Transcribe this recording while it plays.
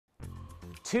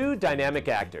Two dynamic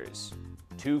actors,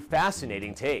 two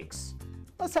fascinating takes.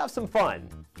 Let's have some fun.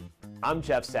 I'm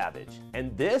Jeff Savage,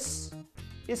 and this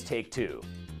is Take Two.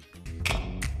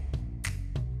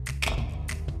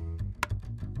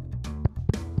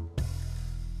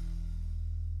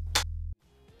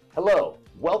 Hello,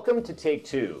 welcome to Take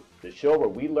Two, the show where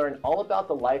we learn all about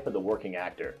the life of the working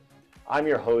actor. I'm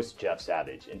your host, Jeff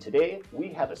Savage, and today we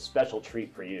have a special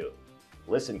treat for you.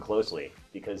 Listen closely,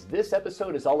 because this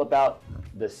episode is all about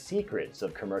the secrets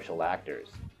of commercial actors.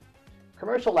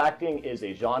 Commercial acting is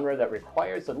a genre that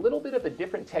requires a little bit of a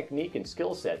different technique and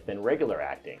skill set than regular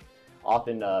acting,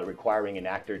 often requiring an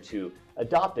actor to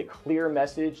adopt a clear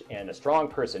message and a strong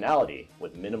personality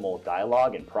with minimal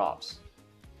dialogue and props.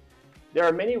 There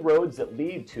are many roads that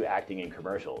lead to acting in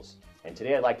commercials, and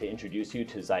today I'd like to introduce you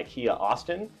to Zikeyah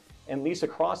Austin and Lisa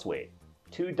Crosthwait,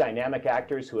 two dynamic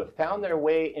actors who have found their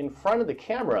way in front of the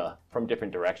camera from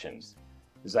different directions.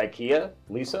 Zikeyah,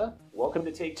 Lisa, welcome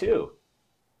to Take Two.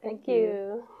 Thank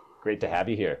you. Great to have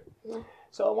you here.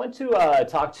 So I want to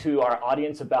talk to our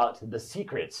audience about the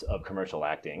secrets of commercial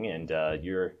acting and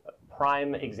your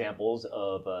prime examples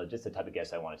of just the type of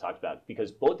guests I want to talk about,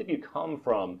 because both of you come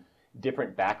from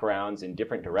different backgrounds and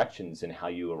different directions in how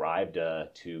you arrived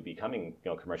to becoming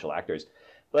commercial actors.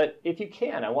 But if you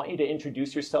can, I want you to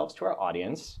introduce yourselves to our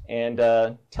audience and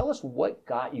tell us what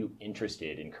got you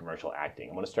interested in commercial acting.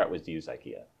 I want to start with you,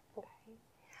 Zikeyah. Okay.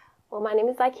 Well, my name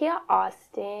is Zikeyah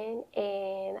Austin,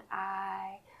 and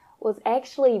I was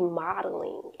actually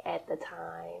modeling at the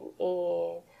time,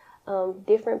 and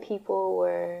different people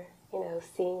were,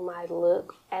 seeing my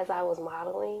look as I was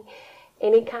modeling,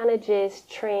 and it kind of just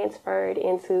transferred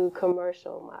into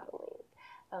commercial modeling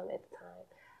at the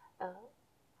time.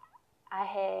 I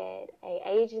had an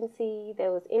agency that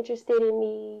was interested in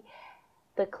me,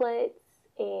 the Cluts,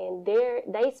 and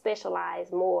they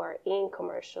specialize more in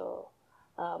commercial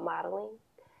modeling.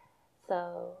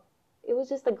 So it was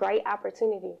just a great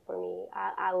opportunity for me.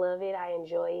 I love it. I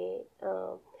enjoy it.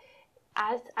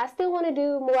 I still want to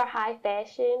do more high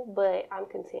fashion, but I'm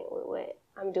content with what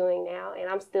I'm doing now, and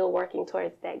I'm still working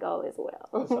towards that goal as well.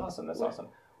 That's awesome. That's awesome.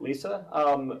 Lisa,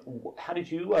 how did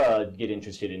you get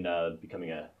interested in becoming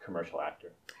a commercial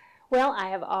actor? Well, I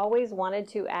have always wanted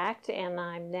to act, and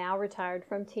I'm now retired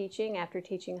from teaching after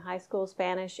teaching high school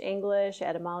Spanish, English,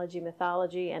 etymology,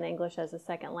 mythology, and English as a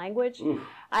second language. Oof.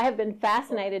 I have been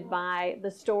fascinated by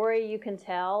the story you can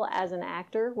tell as an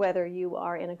actor, whether you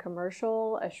are in a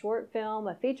commercial, a short film,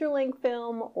 a feature-length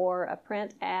film, or a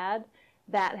print ad.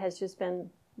 That has just been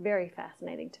very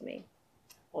fascinating to me.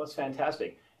 Well, it's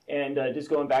fantastic. And just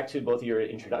going back to both of your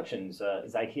introductions,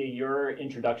 Zikeyah, your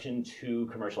introduction to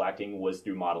commercial acting was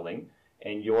through modeling,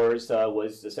 and yours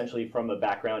was essentially from a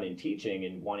background in teaching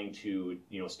and wanting to,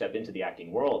 step into the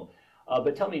acting world.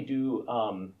 But tell me,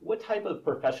 what type of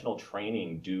professional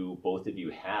training do both of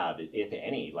you have, if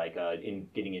any, like in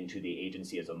getting into the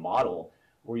agency as a model?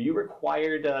 Were you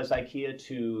required, Zikeyah,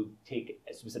 to take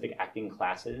specific acting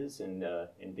classes and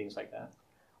things like that?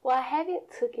 Well, I haven't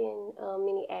taken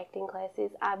many acting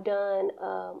classes. I've done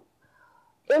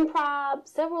improv,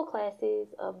 several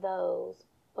classes of those,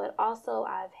 but also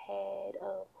I've had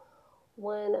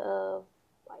one of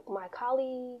my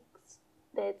colleagues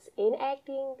that's in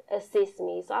acting assist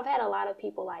me. So I've had a lot of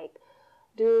people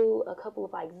do a couple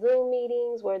of Zoom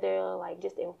meetings where they'll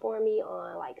just inform me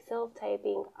on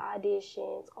self-taping,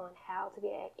 auditions, on how to be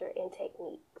an actor and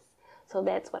techniques. So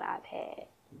that's what I've had.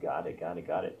 Got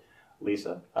it.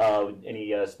 Lisa,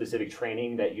 any specific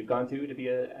training that you've gone through to be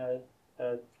a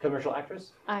commercial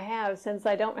actress? I have. Since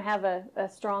I don't have a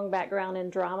strong background in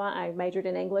drama, I majored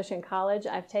in English in college.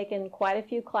 I've taken quite a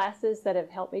few classes that have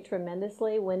helped me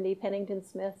tremendously. Wendy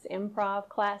Pennington-Smith's improv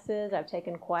classes. I've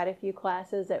taken quite a few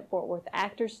classes at Fort Worth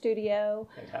Actor Studio.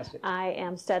 Fantastic. I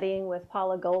am studying with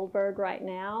Paula Goldberg right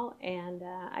now, and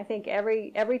I think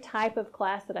every type of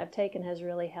class that I've taken has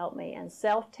really helped me. And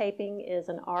self-taping is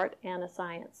an art and a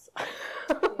science.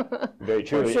 Very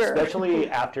true, sure. Especially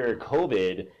after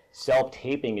COVID.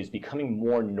 Self-taping is becoming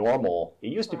more normal. It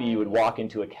used to be you would walk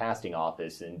into a casting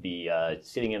office and be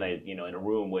sitting in a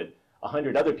room with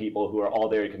 100 other people who are all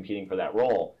there competing for that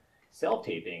role.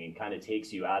 Self-taping kind of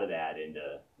takes you out of that and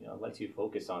lets you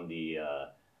focus on the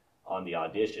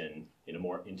audition in a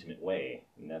more intimate way.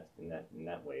 In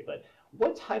that way. But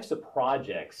what types of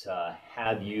projects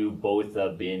have you both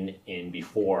been in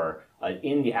before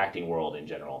in the acting world in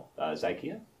general?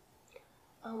 Zikeyah?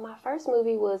 My first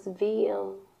movie was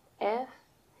VMF,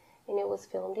 and it was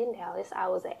filmed in Dallas. I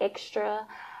was an extra.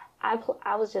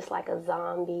 I was just like a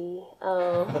zombie.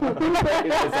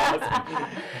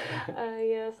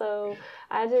 Yeah, so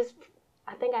I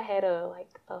think I had a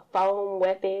foam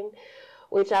weapon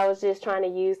which I was just trying to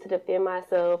use to defend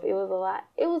myself. It was a lot.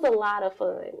 It was a lot of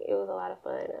fun. It was a lot of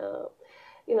fun.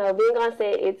 You know, being on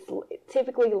set, it's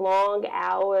typically long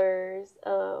hours,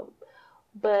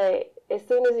 but as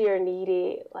soon as you're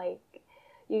needed, like,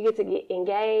 you get to get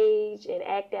engaged and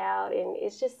act out, and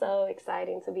it's just so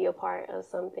exciting to be a part of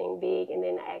something big and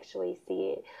then actually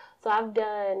see it. So I've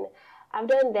done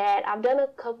that. I've done a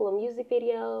couple of music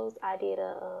videos. I did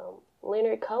a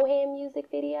Leonard Cohen music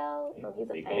video. He's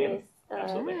a famous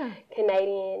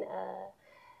Canadian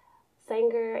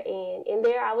singer, and in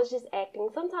there I was just acting.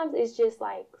 Sometimes it's just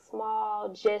like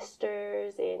small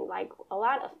gestures and like a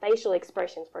lot of facial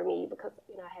expressions for me, because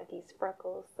you know I have these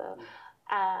freckles, so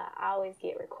I always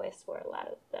get requests for a lot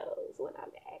of those when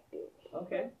I'm acting.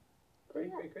 Okay, great.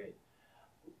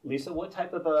 Lisa, what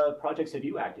type of projects have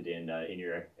you acted in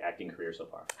your acting career so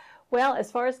far? Well,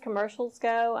 as far as commercials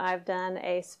go, I've done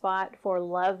a spot for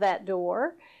Love That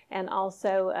Door, and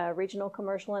also a regional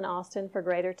commercial in Austin for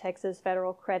Greater Texas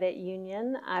Federal Credit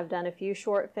Union. I've done a few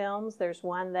short films. There's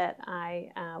one that I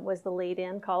was the lead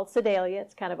in called Sedalia.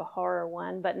 It's kind of a horror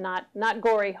one, but not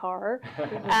gory horror.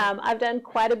 I've done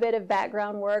quite a bit of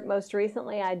background work. Most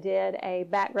recently, I did a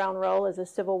background role as a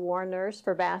Civil War nurse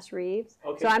for Bass Reeves.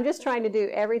 Okay. So I'm just trying to do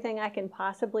everything I can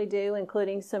possibly do,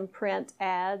 including some print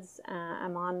ads.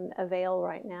 I'm on Avail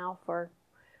right now for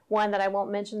one that I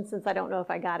won't mention since I don't know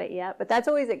if I got it yet, but that's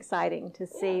always exciting to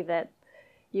see that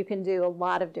you can do a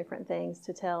lot of different things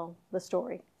to tell the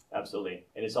story. Absolutely.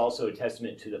 And it's also a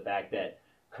testament to the fact that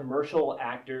commercial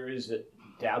actors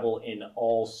dabble in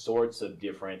all sorts of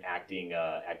different acting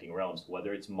realms,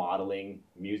 whether it's modeling,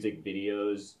 music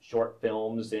videos, short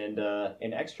films, and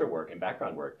extra work and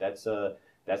background work. That's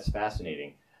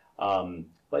fascinating.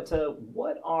 But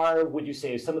what are, would you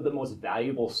say, some of the most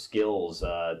valuable skills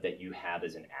that you have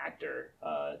as an actor,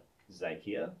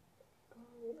 Zikeyah?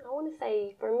 I want to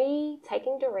say, for me,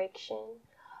 taking direction.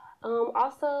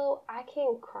 Also, I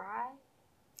can cry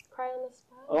on the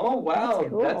spot. Oh wow,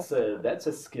 that's cool. That's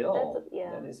a skill.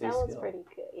 That one's pretty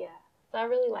good. Yeah, so I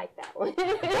really like that one.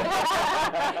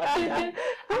 I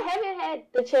haven't had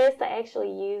the chance to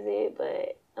actually use it,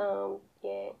 but or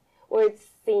it's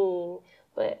seen,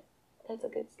 but. That's a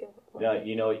good skill. Yeah,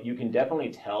 you know, you can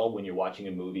definitely tell when you're watching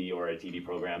a movie or a TV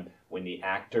program when the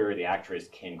actor or the actress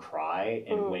can cry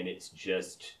and when it's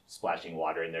just splashing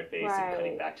water in their face and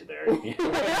cutting back to their...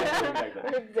 Exactly.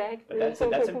 But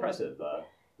that's impressive.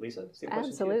 Lisa, same question.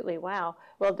 Absolutely. Wow.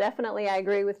 Well, definitely I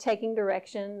agree with taking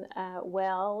direction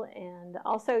well, and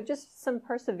also just some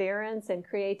perseverance and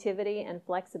creativity and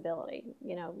flexibility.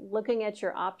 You know, looking at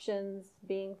your options,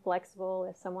 being flexible.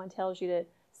 If someone tells you to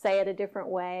say it a different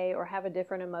way or have a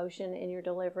different emotion in your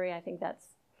delivery, I think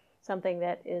that's something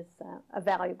that is a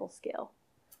valuable skill.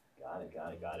 Got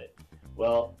it.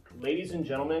 Well, ladies and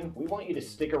gentlemen, we want you to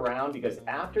stick around because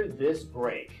after this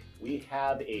break, we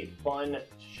have a fun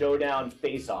showdown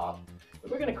face-off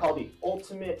that we're going to call the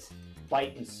Ultimate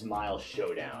Bite and Smile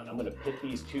Showdown. I'm going to pit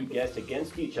these two guests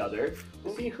against each other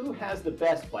to see who has the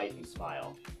best bite and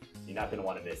smile. You're not going to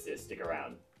want to miss this. Stick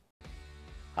around.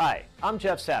 Hi, I'm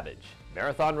Jeff Savage,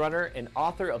 marathon runner and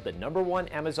author of the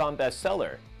 #1 Amazon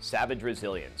bestseller, Savage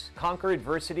Resilience: Conquer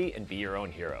Adversity and Be Your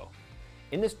Own Hero.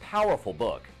 In this powerful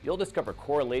book, you'll discover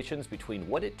correlations between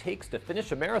what it takes to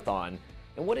finish a marathon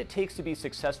and what it takes to be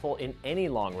successful in any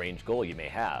long-range goal you may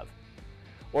have.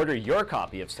 Order your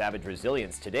copy of Savage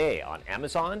Resilience today on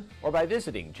Amazon or by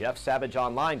visiting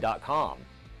jeffsavageonline.com.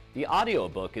 The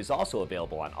audiobook is also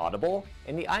available on Audible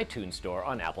and the iTunes Store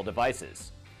on Apple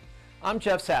devices. I'm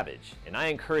Jeff Savage, and I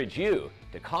encourage you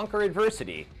to conquer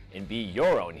adversity and be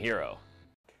your own hero.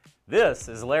 This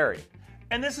is Larry.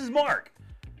 And this is Mark.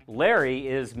 Larry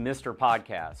is Mr.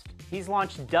 Podcast. He's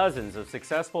launched dozens of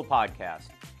successful podcasts,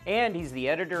 and he's the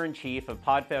editor-in-chief of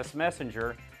Podfest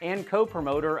Messenger and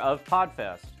co-promoter of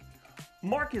Podfest.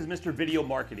 Mark is Mr. Video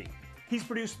Marketing. He's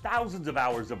produced thousands of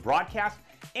hours of broadcast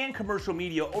and commercial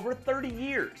media over 30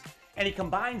 years, and he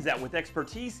combines that with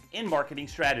expertise in marketing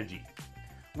strategy.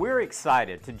 We're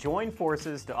excited to join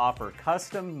forces to offer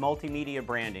custom multimedia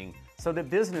branding so that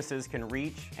businesses can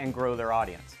reach and grow their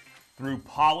audience. Through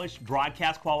polished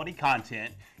broadcast quality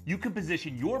content, you can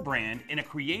position your brand in a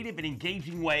creative and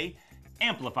engaging way,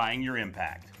 amplifying your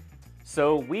impact.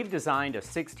 So we've designed a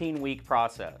 16-week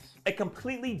process. A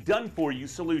completely done-for-you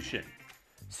solution.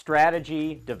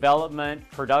 Strategy, development,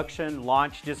 production,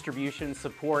 launch, distribution,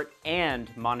 support, and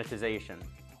monetization.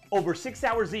 Over 6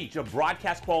 hours each of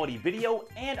broadcast quality video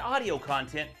and audio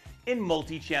content in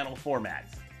multi-channel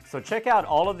formats. So check out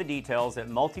all of the details at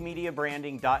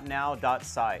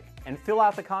multimediabranding.now.site and fill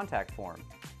out the contact form.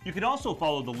 You can also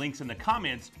follow the links in the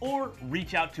comments or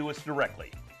reach out to us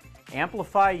directly.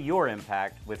 Amplify your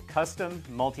impact with custom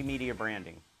multimedia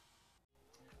branding.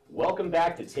 Welcome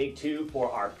back to Take Two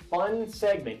for our fun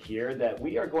segment here that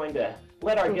we are going to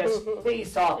let our guests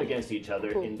face off against each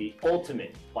other in the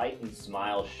ultimate Bite and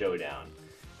Smile Showdown.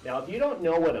 Now, if you don't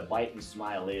know what a Bite and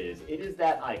Smile is, it is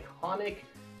that iconic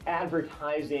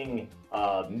advertising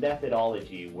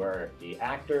methodology where the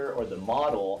actor or the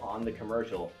model on the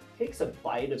commercial takes a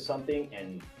bite of something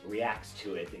and reacts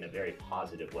to it in a very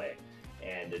positive way.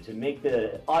 And to make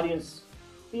the audience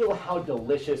feel how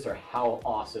delicious or how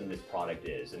awesome this product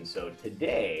is. And so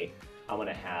today, I'm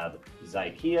gonna have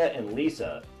Zikeyah and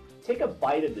Lisa take a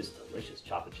bite of this delicious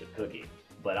chocolate chip cookie.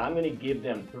 But I'm gonna give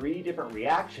them 3 different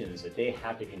reactions that they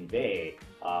have to convey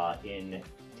in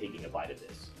taking a bite of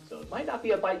this. So it might not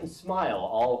be a bite and smile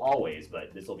always,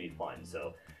 but this will be fun.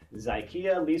 So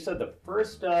Zikeyah, Lisa, the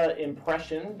first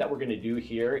impression that we're gonna do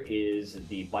here is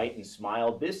the Bite and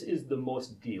Smile. This is the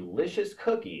most delicious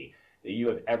cookie that you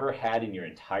have ever had in your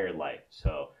entire life.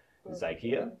 So,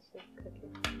 Zikeyah.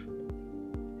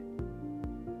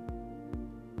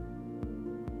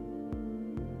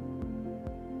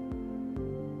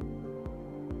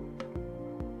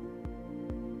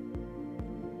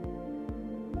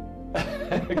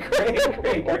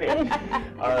 Great.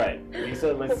 All right,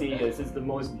 Lisa, let's see. This is the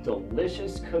most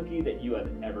delicious cookie that you have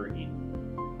ever eaten.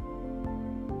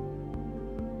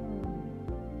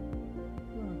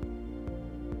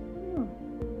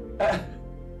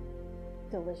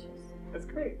 Delicious. That's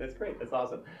great. That's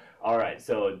awesome. All right,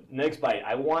 so next bite.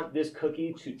 I want this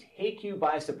cookie to take you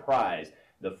by surprise.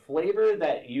 The flavor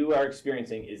that you are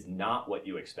experiencing is not what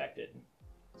you expected.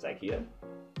 Zikeyah?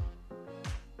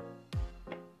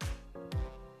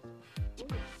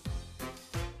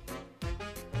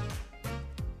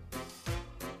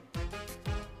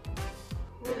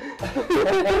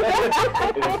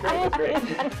 That's great.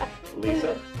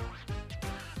 Lisa?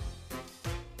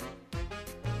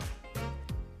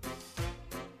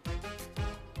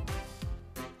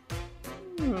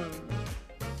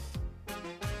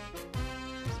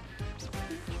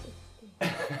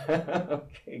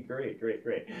 Okay,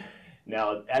 great.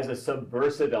 Now, as a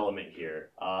subversive element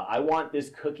here, I want this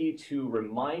cookie to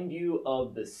remind you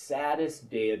of the saddest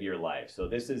day of your life. So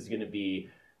this is going to be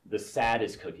the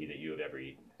saddest cookie that you have ever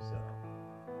eaten. So,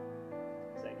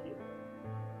 thank you.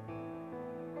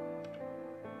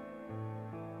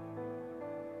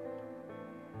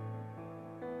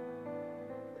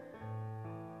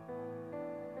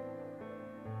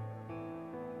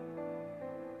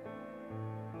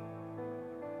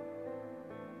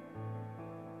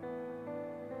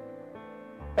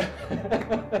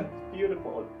 It's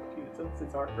beautiful.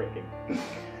 It's heartbreaking.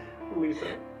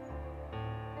 Lisa.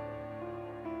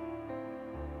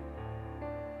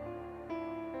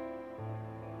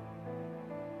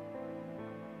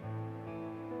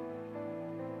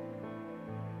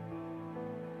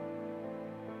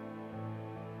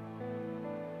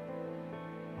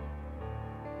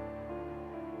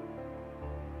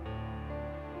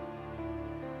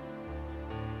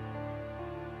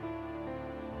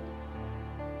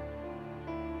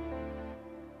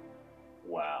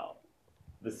 Wow.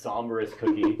 The somberest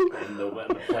cookie in the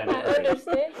planet Earth.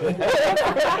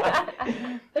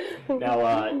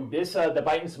 Now, the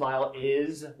Bite and Smile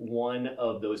is one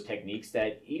of those techniques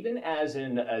that even as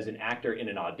an actor in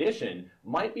an audition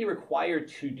might be required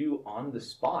to do on the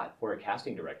spot for a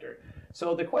casting director.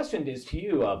 So the question is to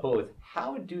you both,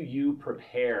 how do you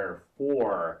prepare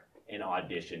for an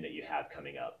audition that you have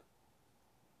coming up?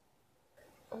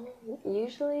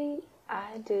 Usually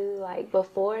I do, like,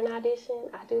 before an audition,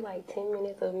 I do like 10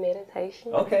 minutes of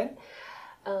meditation. Okay.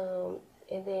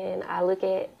 And then I look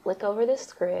over the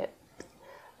script,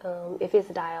 if it's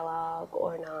dialogue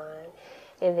or non,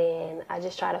 and then I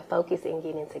just try to focus and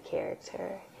get into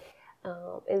character.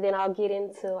 And then I'll get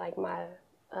into, like, my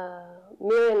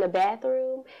mirror in the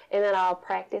bathroom, and then I'll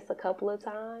practice a couple of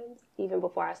times even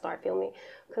before I start filming,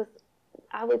 because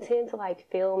I would tend to, like,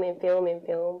 film,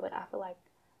 but I feel like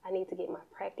I need to get my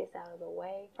practice out of the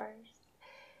way first,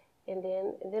 and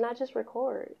then I just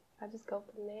record. I just go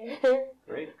from there.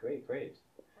 Great.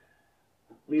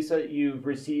 Lisa, you've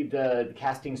received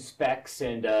casting specs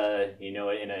and in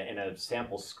a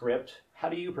sample script. How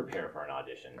do you prepare for an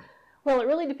audition? Well, it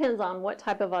really depends on what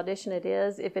type of audition it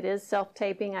is. If it is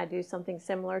self-taping, I do something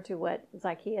similar to what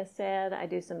Zikeyah said. I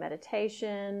do some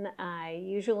meditation. I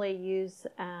usually use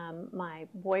my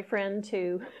boyfriend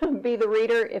to be the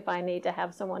reader if I need to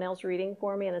have someone else reading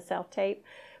for me in a self-tape.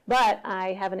 But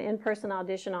I have an in-person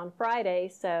audition on Friday,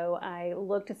 so I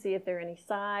look to see if there are any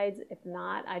sides. If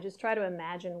not, I just try to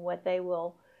imagine what they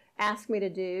will ask me to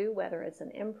do, whether it's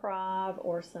an improv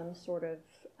or some sort of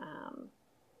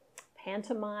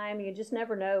pantomime. You just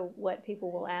never know what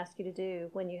people will ask you to do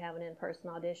when you have an in-person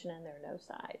audition and there are no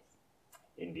sides.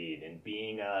 Indeed, and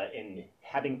being in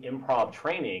having improv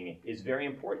training is very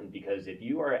important, because if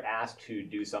you are asked to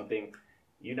do something,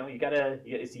 you gotta,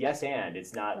 it's yes and,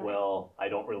 it's not, right, well, I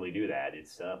don't really do that.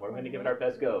 It's we're going to give it our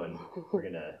best go, and we're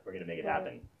gonna make it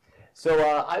happen. So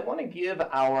I want to give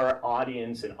our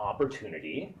audience an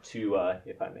opportunity to,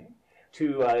 if I may,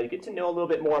 to get to know a little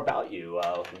bit more about you.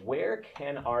 Where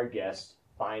can our guests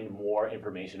find more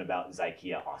information about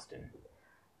Zikeyah Austin?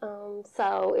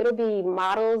 So it'll be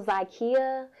Model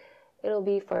Zikeyah. It'll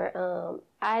be for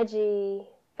IG,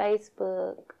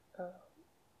 Facebook,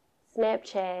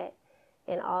 Snapchat,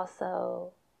 and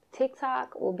also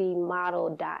TikTok will be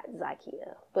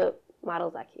model.Zikeyah, but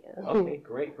Model Zikeyah. Okay,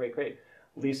 great.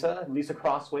 Lisa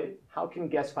Crosthwait, how can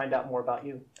guests find out more about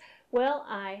you? Well,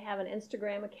 I have an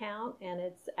Instagram account, and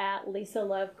it's at Lisa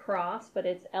Love Cross, but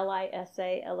it's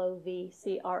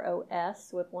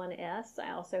LisaLovCross with one S.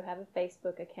 I also have a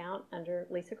Facebook account under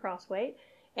Lisa Crosthwait.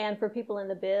 And for people in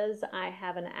the biz, I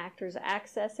have an Actors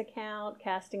Access account,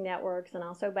 Casting Networks, and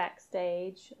also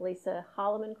Backstage, Lisa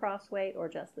Holloman Crosthwait, or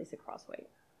just Lisa Crosthwait.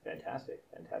 Fantastic.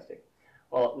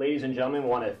 Well, ladies and gentlemen, we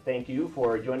want to thank you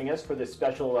for joining us for this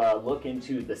special look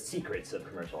into the secrets of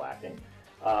commercial acting.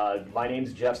 My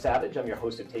name's Jeff Savage. I'm your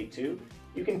host of Take Two.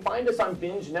 You can find us on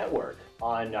Binge Network,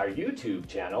 on our YouTube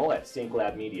channel at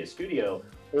SyncLab Media Studio,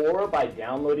 or by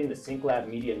downloading the SyncLab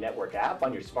Media Network app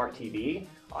on your smart TV,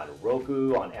 on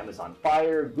Roku, on Amazon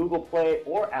Fire, Google Play,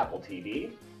 or Apple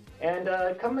TV. And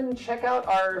come and check out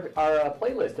our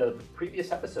playlist of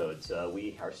previous episodes.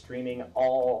 We are streaming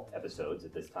all episodes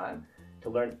at this time to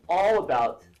learn all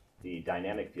about the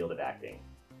dynamic field of acting.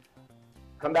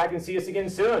 Come back and see us again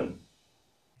soon.